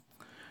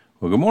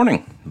Well, good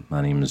morning. My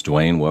name is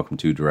Dwayne. Welcome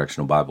to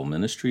Directional Bible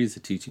Ministries,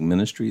 a teaching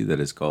ministry that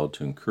is called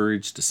to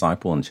encourage,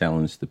 disciple, and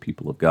challenge the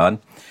people of God.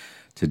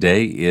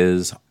 Today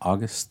is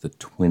August the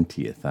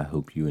 20th. I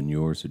hope you and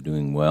yours are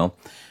doing well.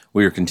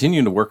 We are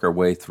continuing to work our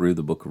way through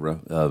the book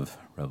of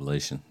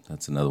Revelation.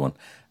 That's another one.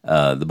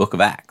 The book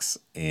of Acts.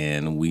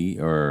 And we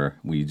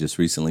just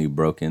recently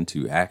broke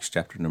into Acts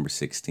chapter number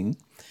 16.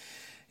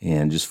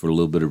 And just for a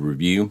little bit of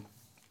review,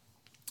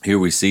 here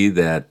we see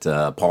that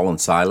Paul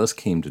and Silas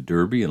came to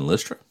Derbe and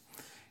Lystra.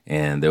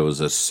 And there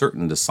was a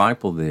certain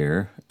disciple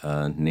there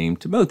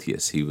named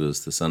Timotheus. He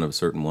was the son of a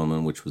certain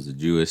woman, which was a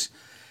Jewish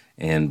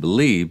and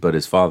believed, but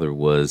his father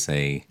was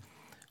a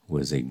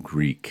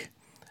Greek,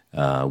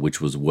 which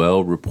was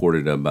well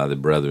reported of by the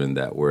brethren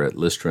that were at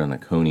Lystra and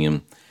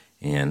Iconium.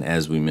 And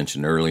as we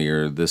mentioned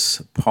earlier,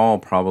 this Paul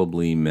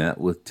probably met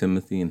with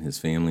Timothy and his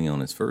family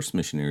on his first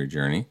missionary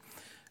journey.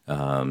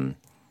 And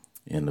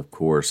of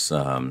course,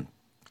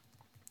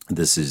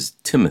 this is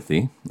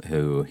Timothy,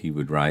 who he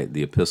would write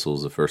the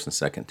epistles of 1st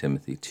and 2nd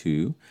Timothy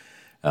to.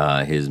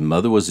 His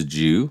mother was a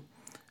Jew.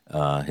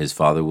 His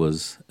father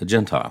was a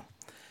Gentile.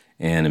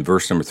 And in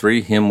verse number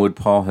 3, him would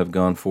Paul have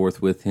gone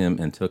forth with him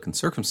and took and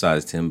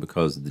circumcised him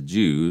because of the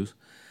Jews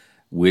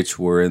which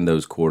were in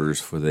those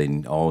quarters, for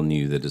they all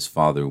knew that his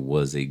father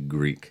was a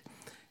Greek.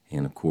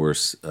 And of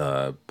course,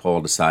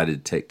 Paul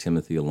decided to take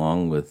Timothy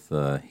along with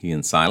he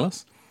and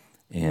Silas,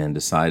 and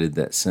decided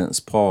that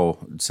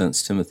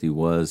since Timothy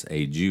was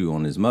a Jew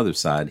on his mother's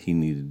side, he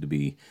needed to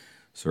be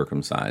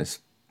circumcised.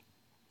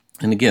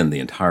 And again, the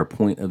entire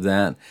point of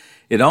that,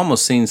 it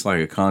almost seems like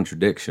a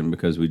contradiction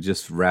because we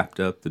just wrapped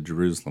up the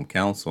Jerusalem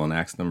Council in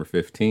Acts number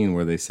 15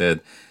 where they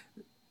said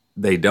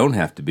they don't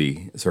have to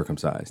be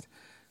circumcised.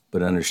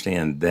 But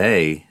understand,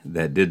 they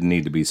that didn't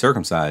need to be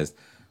circumcised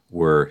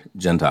were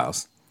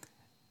Gentiles.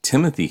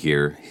 Timothy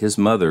here, his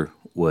mother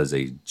was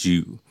a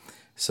Jew.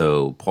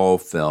 So Paul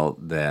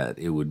felt that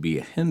it would be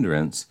a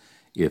hindrance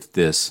if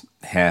this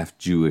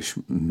half-Jewish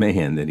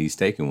man that he's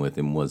taken with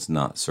him was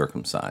not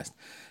circumcised.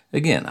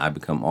 Again, I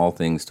become all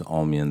things to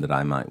all men that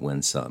I might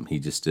win some. He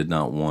just did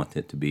not want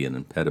it to be an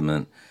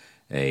impediment,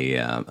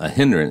 a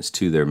hindrance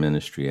to their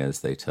ministry as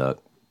they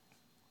took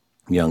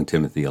young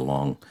Timothy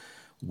along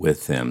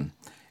with them.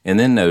 And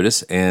then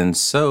notice, and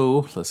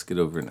so, let's get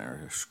over in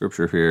our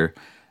scripture here.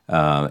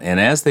 And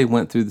as they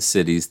went through the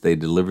cities, they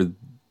delivered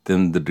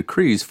them the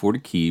decrees for to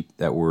keep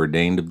that were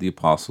ordained of the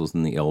apostles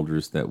and the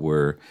elders that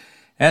were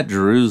at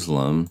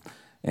Jerusalem,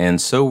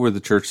 and so were the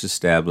churches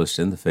established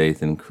and the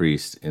faith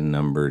increased in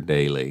number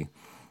daily.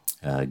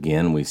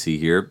 Again, we see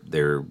here,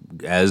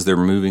 as they're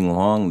moving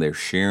along, they're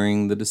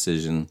sharing the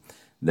decision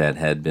that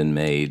had been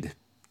made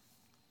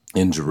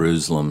in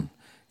Jerusalem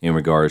in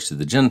regards to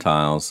the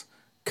Gentiles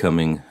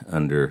coming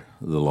under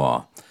the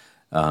law.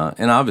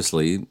 And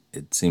obviously,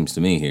 it seems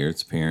to me here,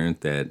 it's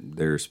apparent that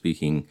they're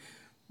speaking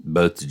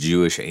both the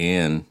Jewish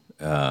and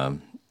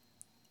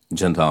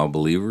Gentile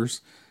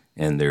believers,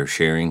 and they're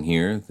sharing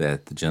here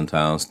that the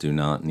Gentiles do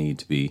not need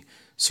to be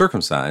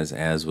circumcised,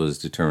 as was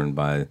determined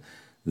by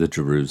the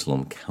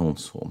Jerusalem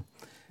Council.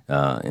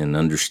 And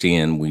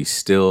understand, we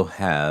still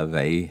have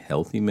a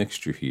healthy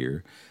mixture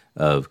here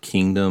of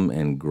kingdom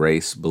and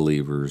grace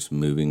believers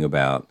moving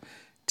about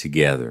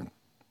together.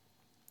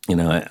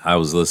 I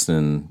was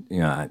listening,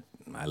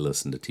 I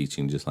listen to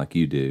teaching just like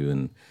you do,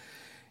 and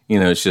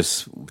it's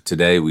just,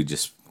 today we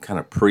just kind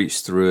of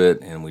preach through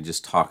it and we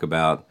just talk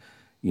about,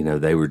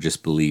 they were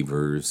just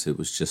believers. It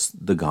was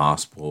just the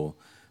gospel,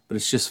 but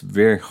it's just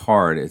very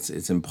hard. It's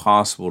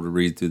impossible to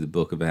read through the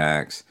book of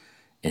Acts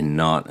and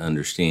not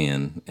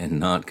understand and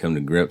not come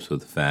to grips with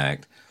the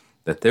fact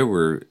that there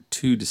were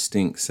two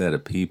distinct set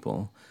of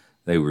people.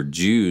 They were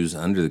Jews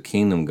under the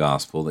kingdom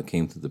gospel that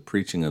came through the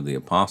preaching of the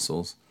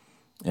apostles,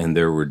 and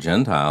there were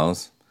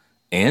Gentiles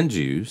and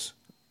Jews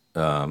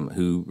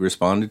who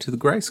responded to the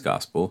grace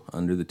gospel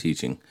under the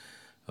teaching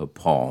of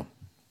Paul.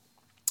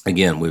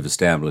 Again, we've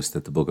established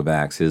that the book of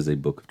Acts is a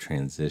book of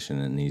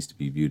transition and needs to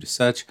be viewed as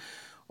such,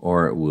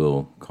 or it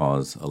will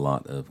cause a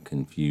lot of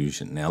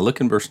confusion. Now, look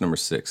in verse number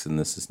 6, and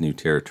this is new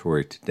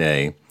territory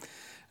today.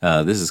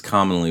 This is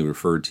commonly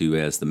referred to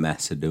as the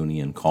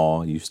Macedonian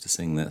Call. I used to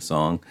sing that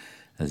song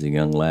as a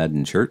young lad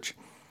in church.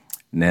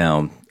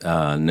 Now,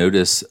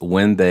 notice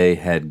when they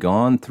had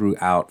gone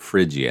throughout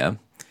Phrygia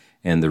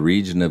and the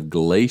region of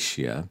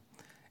Galatia,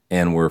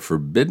 and were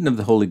forbidden of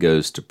the Holy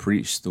Ghost to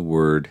preach the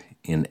word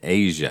in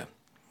Asia.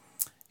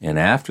 And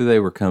after they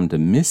were come to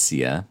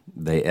Mysia,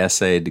 they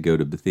essayed to go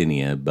to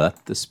Bithynia,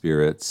 but the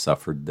Spirit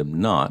suffered them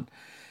not.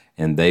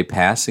 And they,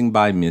 passing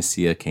by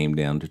Mysia, came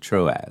down to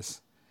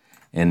Troas.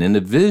 And in a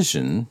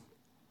vision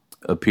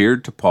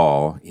appeared to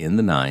Paul in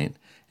the night,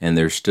 and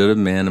there stood a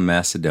man of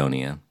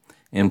Macedonia,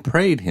 and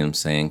prayed him,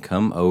 saying,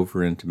 Come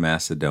over into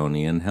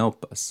Macedonia and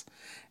help us.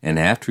 And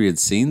after he had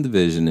seen the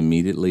vision,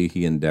 immediately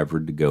he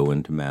endeavored to go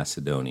into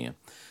Macedonia,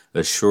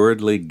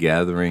 assuredly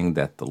gathering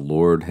that the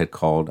Lord had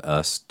called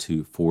us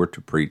to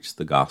preach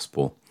the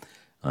gospel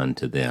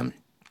unto them.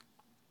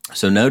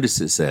 So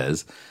notice it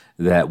says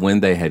that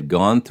when they had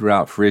gone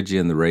throughout Phrygia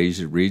and the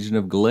region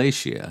of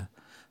Galatia,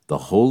 the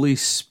Holy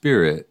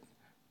Spirit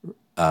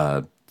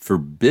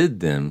forbid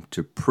them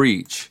to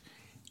preach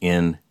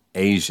in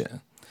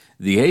Asia.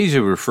 The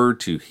Asia referred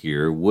to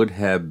here would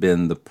have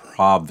been the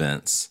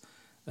province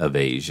of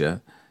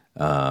Asia,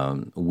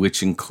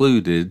 which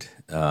included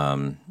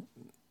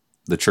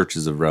the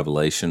churches of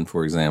Revelation,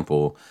 for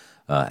example,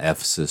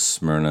 Ephesus,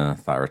 Smyrna,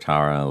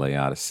 Thyatira,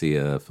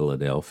 Laodicea,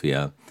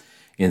 Philadelphia.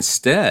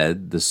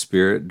 Instead, the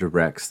Spirit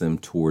directs them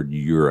toward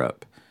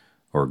Europe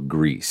or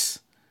Greece.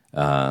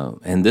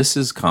 And this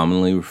is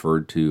commonly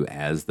referred to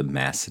as the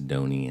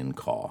Macedonian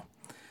call.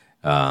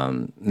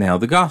 Now,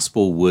 the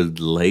gospel would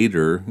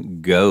later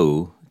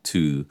go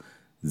to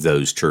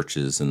those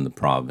churches in the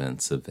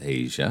province of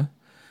Asia,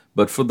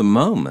 but for the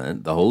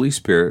moment, the Holy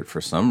Spirit,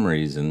 for some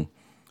reason,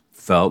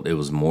 felt it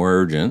was more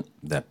urgent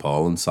that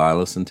Paul and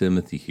Silas and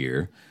Timothy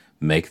here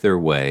make their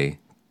way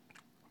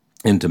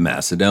into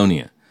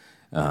Macedonia.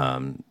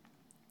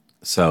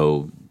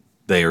 So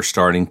they are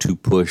starting to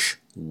push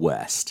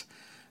west.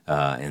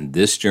 And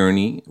this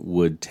journey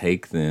would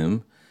take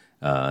them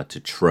to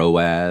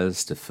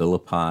Troas, to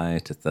Philippi,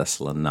 to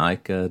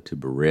Thessalonica, to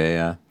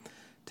Berea,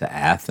 to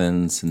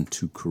Athens, and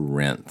to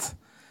Corinth.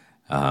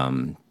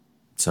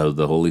 So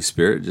the Holy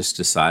Spirit just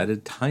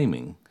decided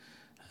timing.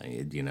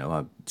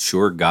 I'm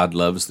sure God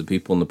loves the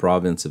people in the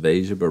province of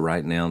Asia, but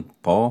right now,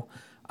 Paul,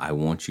 I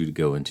want you to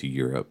go into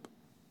Europe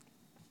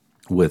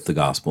with the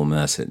gospel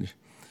message.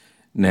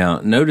 Now,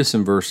 notice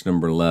in verse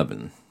number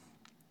 11,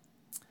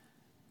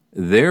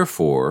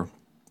 therefore,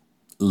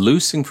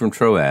 loosing from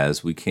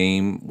Troas, we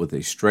came with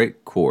a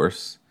straight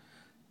course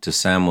to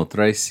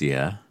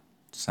Samothracia.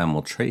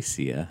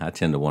 I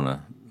tend to want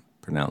to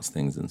pronounce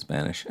things in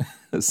Spanish.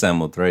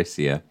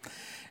 Samothracia.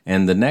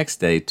 And the next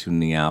day to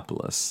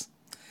Neapolis.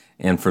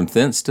 And from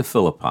thence to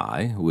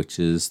Philippi, which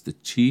is the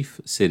chief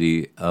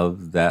city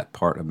of that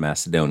part of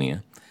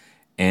Macedonia,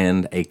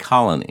 and a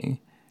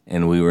colony.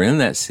 And we were in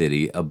that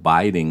city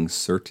abiding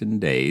certain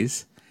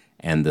days.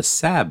 And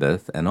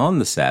on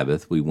the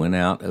Sabbath, we went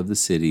out of the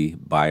city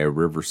by a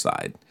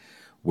riverside,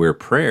 where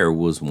prayer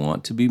was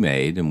wont to be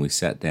made, and we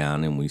sat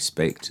down and we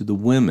spake to the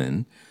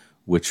women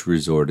which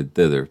resorted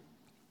thither.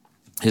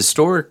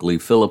 Historically,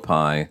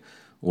 Philippi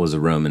was a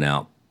Roman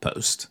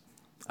outpost.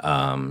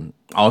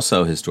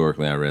 Also,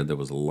 historically, I read there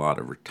was a lot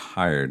of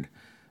retired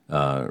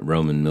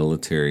Roman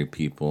military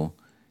people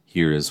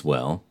here as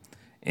well.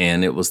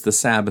 And it was the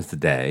Sabbath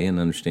day, and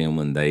understand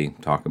when they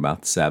talk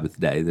about the Sabbath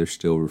day, they're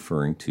still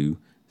referring to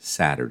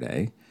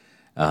Saturday.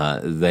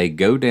 They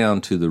go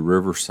down to the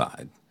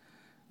riverside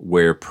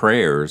where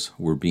prayers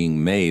were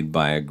being made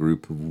by a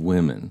group of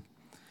women.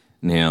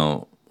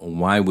 Now,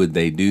 why would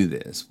they do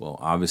this? Well,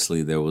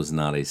 obviously there was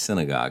not a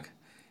synagogue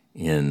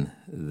in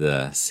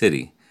the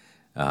city,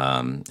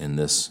 in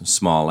this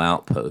small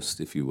outpost,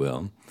 if you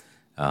will.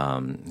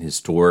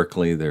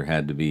 Historically, there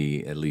had to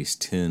be at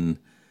least 10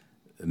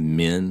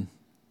 men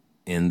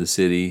in the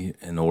city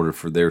in order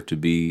for there to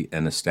be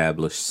an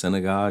established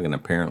synagogue, and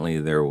apparently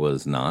there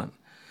was not.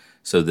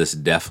 So this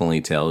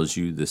definitely tells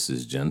you this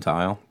is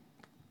Gentile,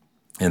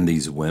 and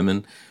these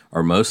women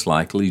are most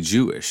likely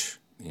Jewish.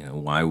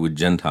 Why would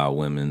Gentile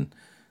women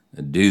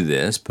do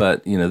this?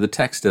 But, the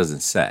text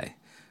doesn't say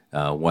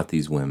what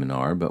these women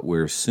are, but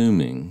we're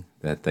assuming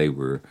that they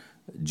were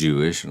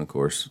Jewish. And of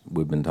course,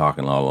 we've been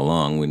talking all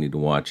along, we need to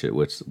watch it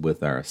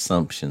with our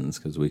assumptions,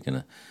 because we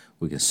can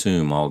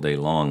assume all day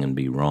long and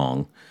be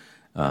wrong.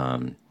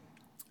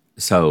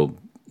 So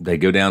they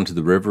go down to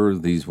the river.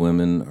 These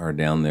women are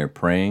down there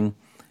praying.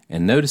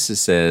 And notice it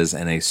says,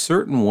 and a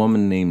certain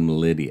woman named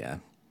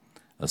Lydia,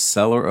 a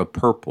seller of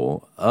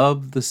purple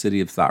of the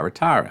city of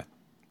Thyatira,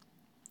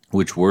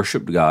 which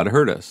worshipped God,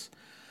 heard us,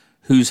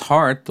 whose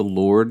heart the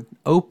Lord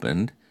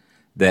opened,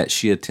 that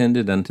she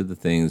attended unto the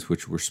things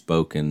which were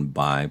spoken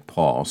by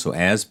Paul. So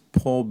as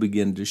Paul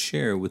began to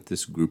share with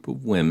this group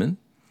of women,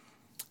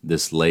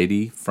 this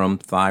lady from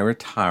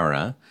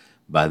Thyatira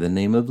by the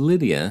name of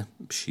Lydia,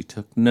 she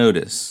took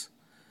notice.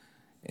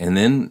 And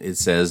then it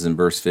says in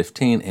verse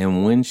 15,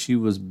 and when she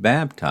was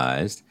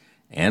baptized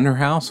and her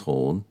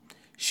household,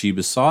 she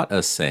besought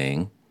us,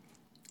 saying,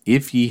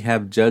 if ye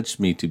have judged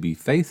me to be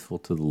faithful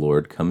to the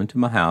Lord, come into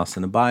my house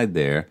and abide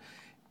there.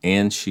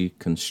 And she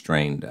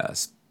constrained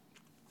us.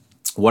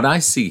 What I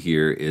see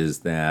here is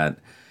that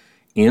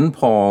in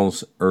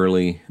Paul's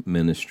early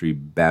ministry,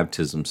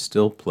 baptism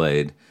still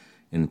played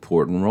an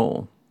important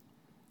role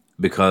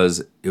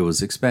because it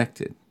was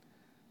expected.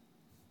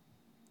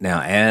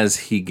 Now, as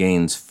he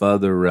gains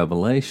further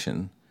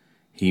revelation,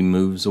 he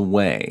moves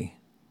away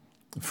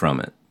from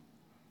it.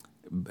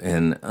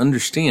 And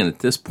understand, at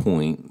this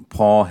point,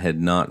 Paul had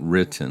not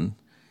written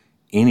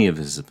any of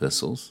his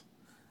epistles.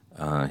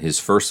 His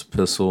first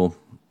epistle,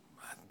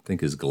 I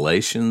think, is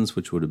Galatians,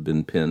 which would have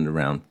been penned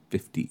around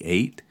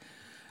 58.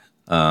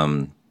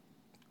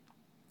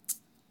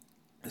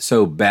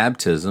 So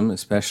baptism,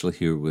 especially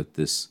here with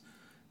this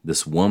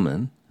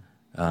woman,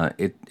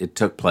 it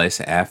took place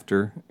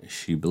after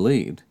she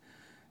believed.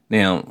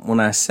 Now, when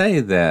I say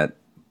that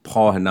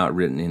Paul had not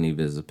written any of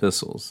his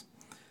epistles,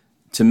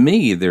 to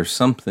me, there's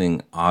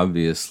something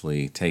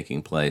obviously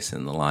taking place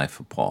in the life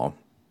of Paul.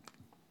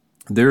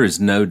 there is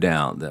no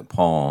doubt that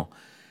Paul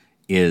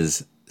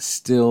is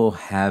still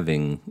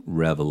having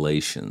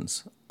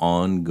revelations,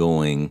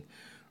 ongoing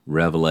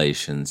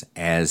revelations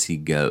as he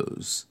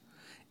goes.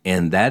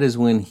 And that is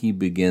when he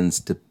begins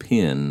to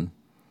pen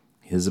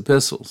his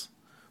epistles.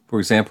 For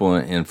example,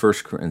 in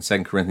 1 and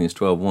 2 Corinthians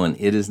 12:1,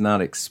 it is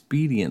not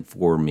expedient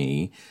for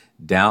me,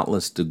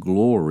 doubtless to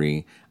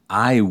glory,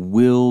 I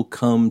will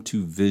come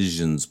to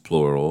visions,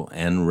 plural,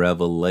 and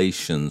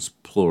revelations,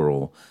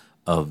 plural,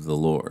 of the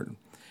Lord.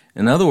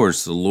 In other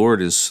words, the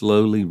Lord is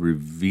slowly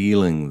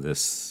revealing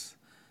these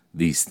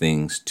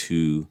things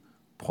to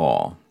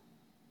Paul.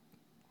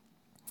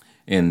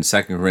 In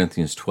 2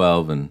 Corinthians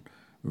 12 and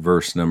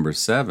verse number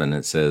 7,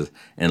 it says,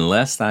 "And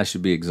lest I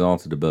should be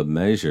exalted above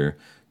measure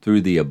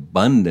through the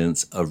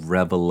abundance of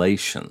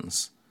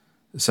revelations."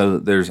 So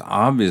there's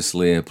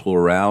obviously a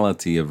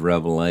plurality of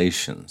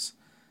revelations.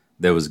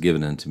 "There was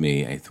given unto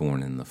me a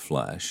thorn in the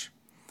flesh."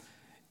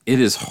 It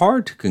is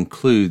hard to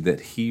conclude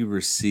that he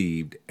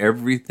received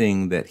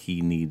everything that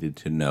he needed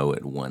to know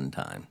at one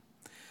time.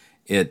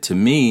 To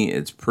me,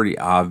 it's pretty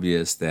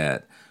obvious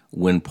that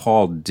when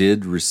Paul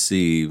did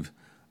receive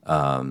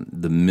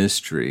the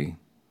mystery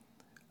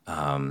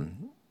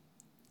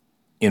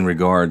in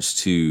regards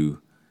to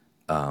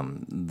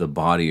the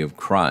body of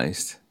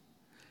Christ,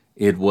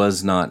 it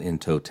was not in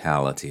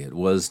totality. It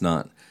was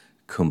not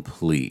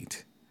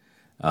complete.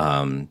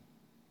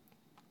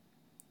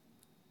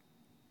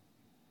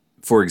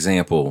 For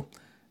example,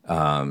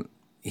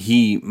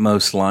 he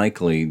most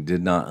likely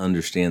did not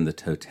understand the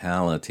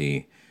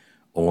totality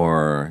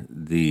or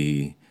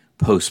the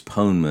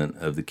postponement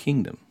of the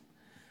kingdom.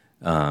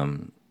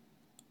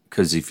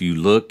 Because if you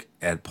look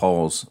at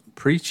Paul's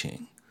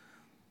preaching,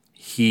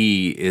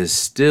 he is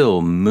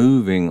still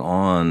moving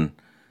on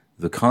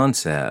the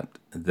concept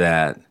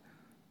that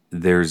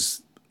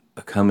there's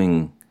a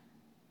coming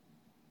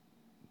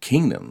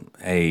kingdom,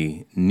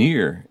 a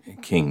near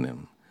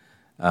kingdom.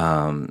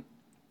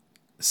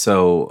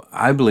 So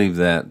I believe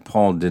that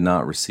Paul did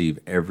not receive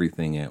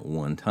everything at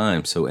one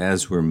time. So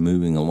as we're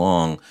moving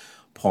along,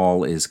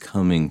 Paul is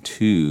coming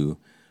to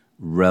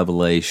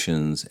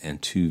revelations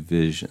and to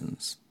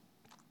visions.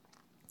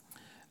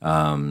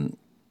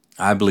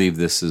 I believe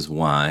this is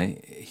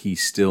why he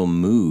still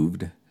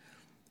moved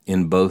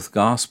in both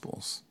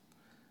Gospels.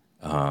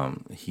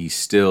 He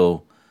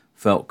still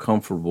felt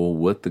comfortable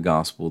with the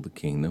gospel of the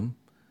kingdom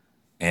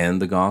and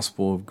the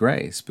gospel of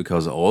grace,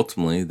 because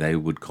ultimately they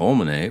would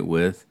culminate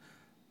with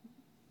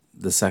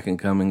the second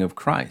coming of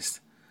Christ.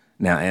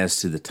 Now, as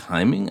to the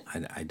timing,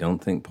 I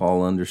don't think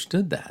Paul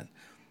understood that.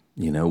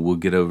 We'll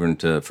get over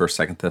into 1st,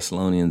 2nd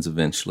Thessalonians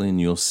eventually,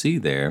 and you'll see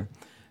there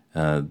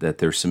that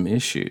there's some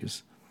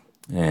issues.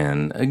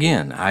 And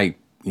again,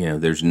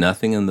 there's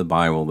nothing in the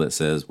Bible that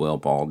says, well,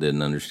 Paul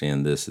didn't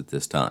understand this at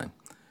this time.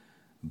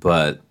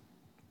 But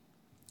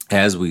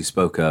as we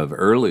spoke of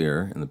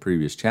earlier in the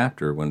previous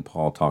chapter, when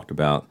Paul talked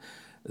about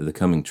the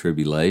coming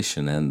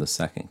tribulation and the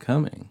second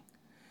coming,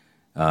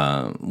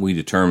 we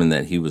determined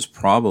that he was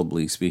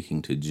probably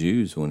speaking to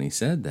Jews when he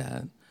said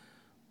that.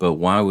 But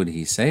why would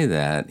he say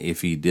that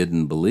if he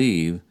didn't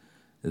believe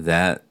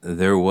that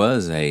there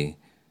was a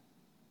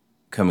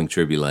coming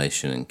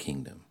tribulation and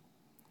kingdom?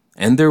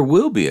 And there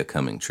will be a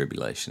coming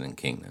tribulation and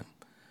kingdom.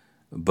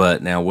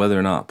 But now, whether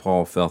or not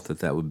Paul felt that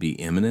that would be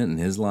imminent in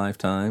his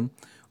lifetime,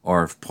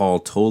 or if Paul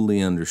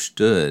totally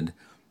understood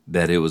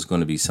that it was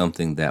going to be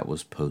something that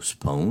was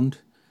postponed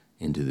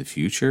into the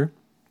future,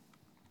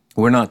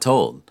 we're not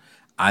told.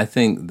 I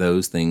think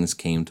those things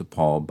came to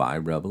Paul by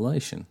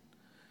revelation.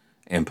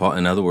 And Paul,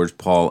 in other words,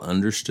 Paul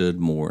understood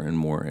more and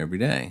more every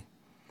day.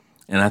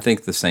 And I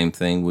think the same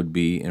thing would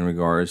be in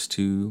regards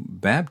to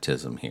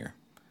baptism here.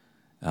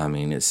 I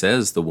mean, it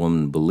says the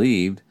woman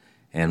believed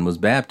and was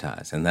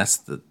baptized. And that's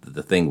the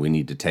thing we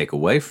need to take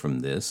away from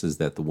this, is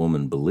that the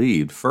woman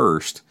believed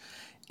first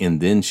and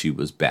then she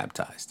was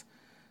baptized.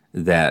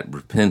 That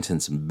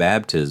repentance and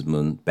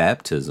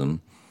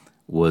baptism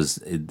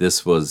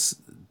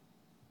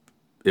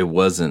it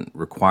wasn't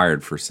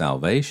required for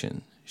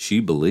salvation. She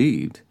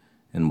believed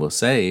and was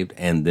saved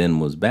and then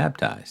was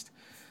baptized.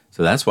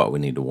 So that's what we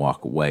need to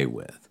walk away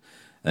with.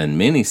 And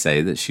many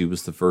say that she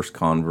was the first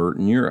convert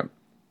in Europe.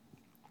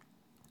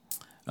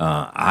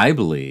 I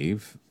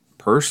believe,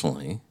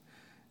 personally,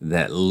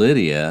 that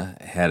Lydia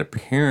had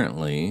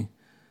apparently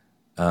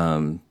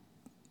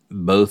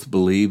both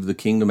believed the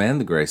kingdom and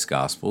the grace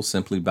gospel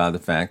simply by the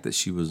fact that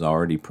she was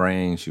already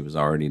praying, she was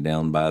already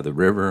down by the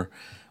river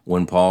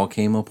when Paul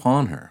came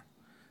upon her.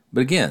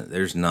 But again,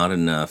 there's not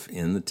enough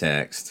in the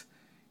text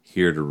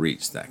here to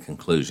reach that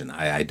conclusion.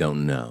 I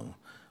don't know.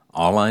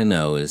 All I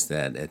know is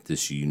that at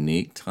this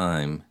unique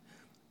time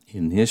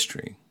in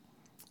history,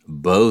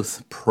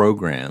 both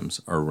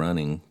programs are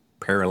running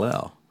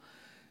parallel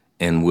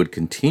and would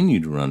continue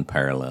to run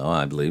parallel,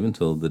 I believe,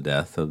 until the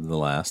death of the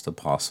last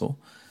apostle,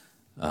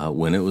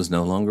 when it was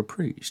no longer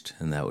preached,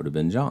 and that would have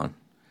been John.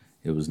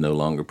 It was no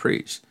longer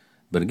preached.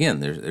 But again,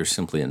 there's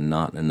simply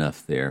not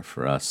enough there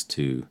for us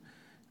to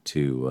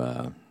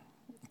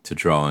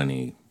draw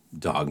any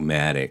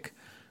dogmatic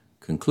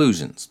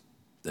conclusions.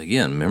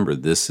 again, remember,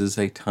 this is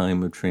a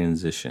time of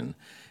transition,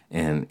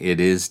 and it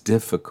is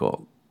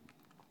difficult.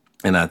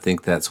 And I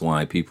think that's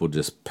why people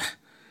just,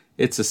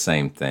 it's the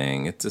same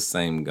thing. It's the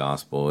same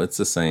gospel. It's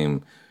the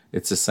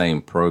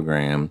same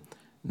program.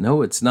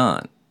 No, it's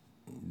not.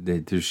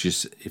 There's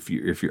just, if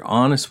you're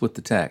honest with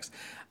the text,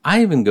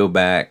 I even go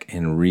back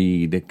and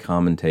read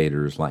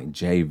commentators like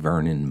J.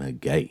 Vernon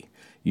McGee.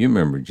 You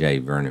remember J.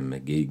 Vernon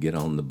McGee, get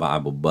on the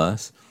Bible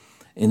bus.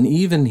 And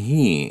even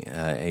he,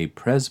 a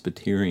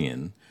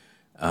Presbyterian,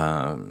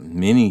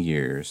 many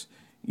years,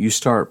 you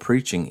start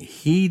preaching,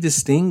 he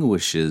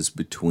distinguishes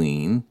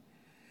between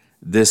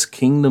this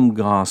kingdom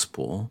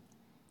gospel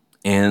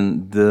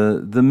and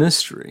the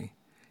mystery.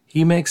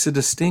 He makes a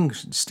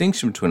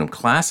distinction between them.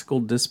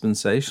 Classical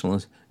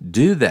dispensationalists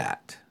do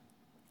that.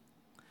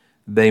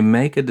 They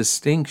make a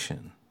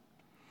distinction,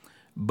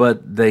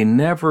 but they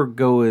never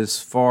go as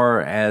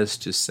far as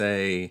to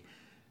say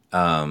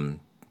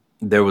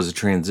there was a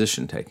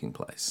transition taking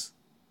place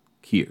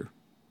here.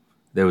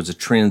 There was a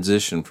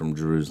transition from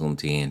Jerusalem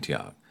to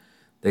Antioch.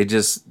 They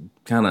just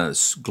kind of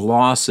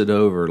gloss it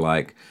over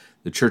like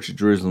the Church of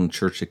Jerusalem,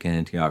 Church of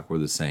Antioch were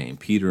the same.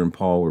 Peter and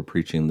Paul were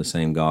preaching the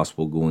same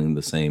gospel, going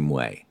the same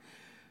way.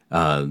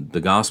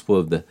 The gospel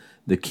of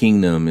the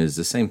kingdom is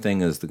the same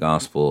thing as the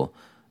gospel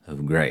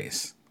of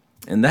grace.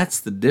 And that's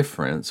the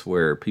difference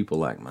where people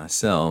like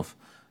myself,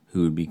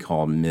 who would be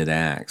called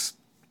mid-acts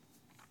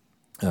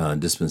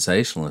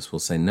dispensationalists, will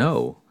say,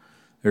 no,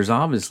 there's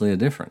obviously a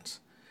difference.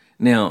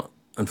 Now,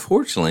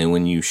 unfortunately,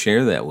 when you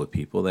share that with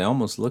people, they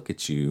almost look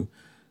at you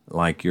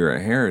like you're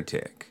a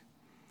heretic.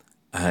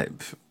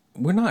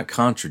 We're not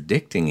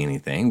contradicting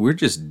anything. We're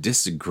just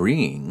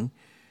disagreeing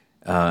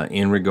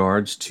in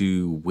regards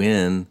to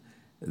when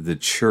the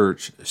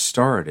church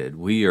started.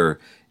 We are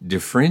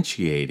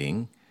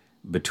differentiating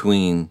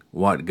between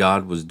what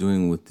God was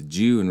doing with the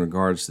Jew in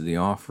regards to the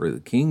offer of the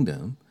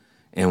kingdom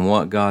and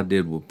what God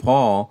did with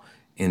Paul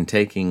in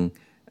taking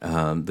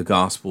the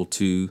gospel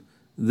to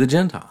the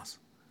Gentiles.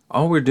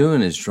 All we're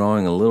doing is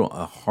drawing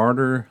a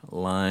harder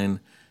line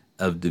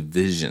of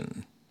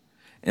division.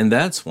 And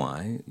that's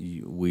why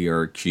we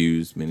are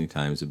accused many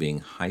times of being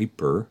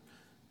hyper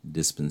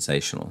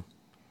dispensational.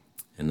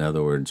 In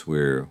other words,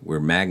 we're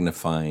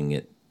magnifying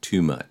it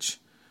too much.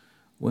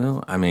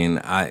 Well, I mean,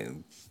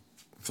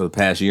 for the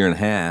past year and a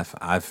half,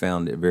 I've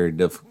found it very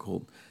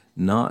difficult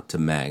not to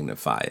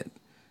magnify it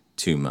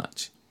too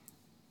much.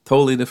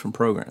 Totally different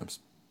programs.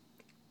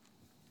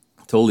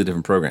 Totally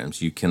different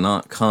programs. You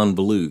cannot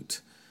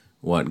convolute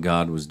what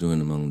God was doing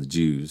among the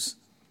Jews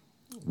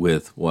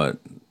with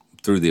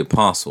through the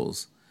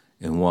apostles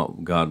and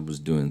what God was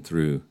doing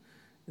through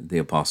the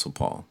Apostle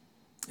Paul.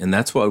 And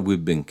that's what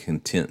we've been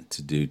content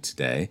to do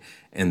today.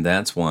 And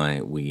that's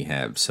why we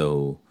have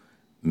so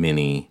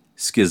many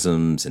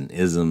schisms and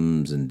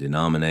isms and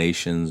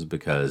denominations,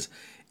 because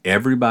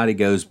everybody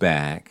goes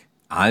back,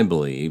 I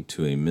believe,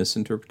 to a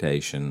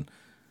misinterpretation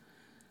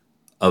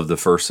of the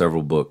first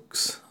several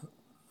books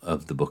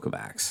of the book of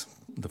Acts,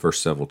 the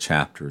first several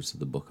chapters of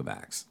the book of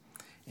Acts.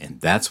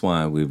 And that's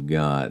why we've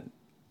got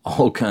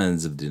all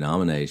kinds of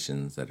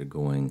denominations that are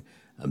going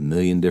a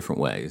million different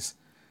ways,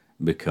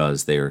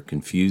 because they are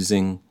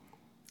confusing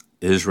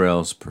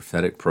Israel's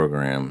prophetic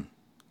program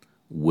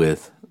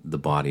with the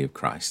body of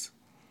Christ.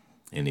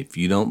 And if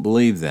you don't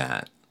believe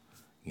that,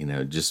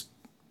 just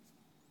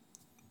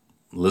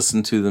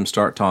listen to them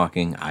start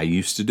talking. I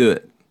used to do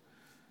it.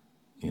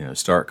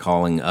 Start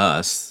calling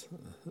us,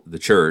 the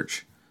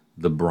church,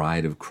 the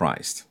bride of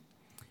Christ.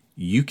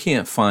 You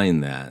can't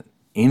find that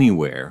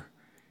anywhere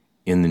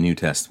in the New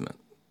Testament.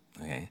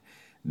 Okay?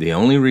 The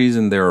only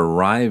reason they're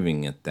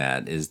arriving at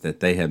that is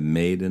that they have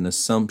made an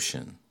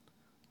assumption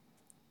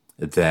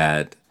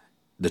that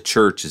the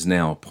church is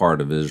now a part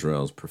of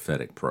Israel's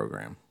prophetic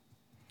program.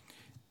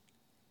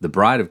 The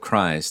bride of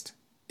Christ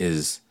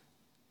is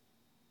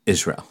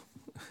Israel.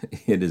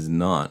 It is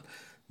not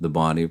the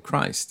body of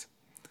Christ.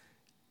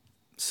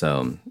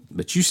 So,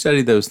 but you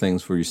study those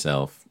things for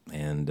yourself,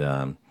 and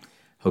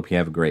hope you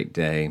have a great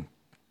day.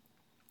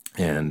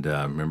 And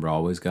remember,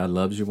 always, God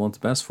loves you, wants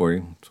the best for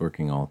you. It's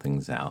working all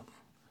things out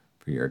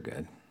for your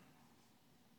good.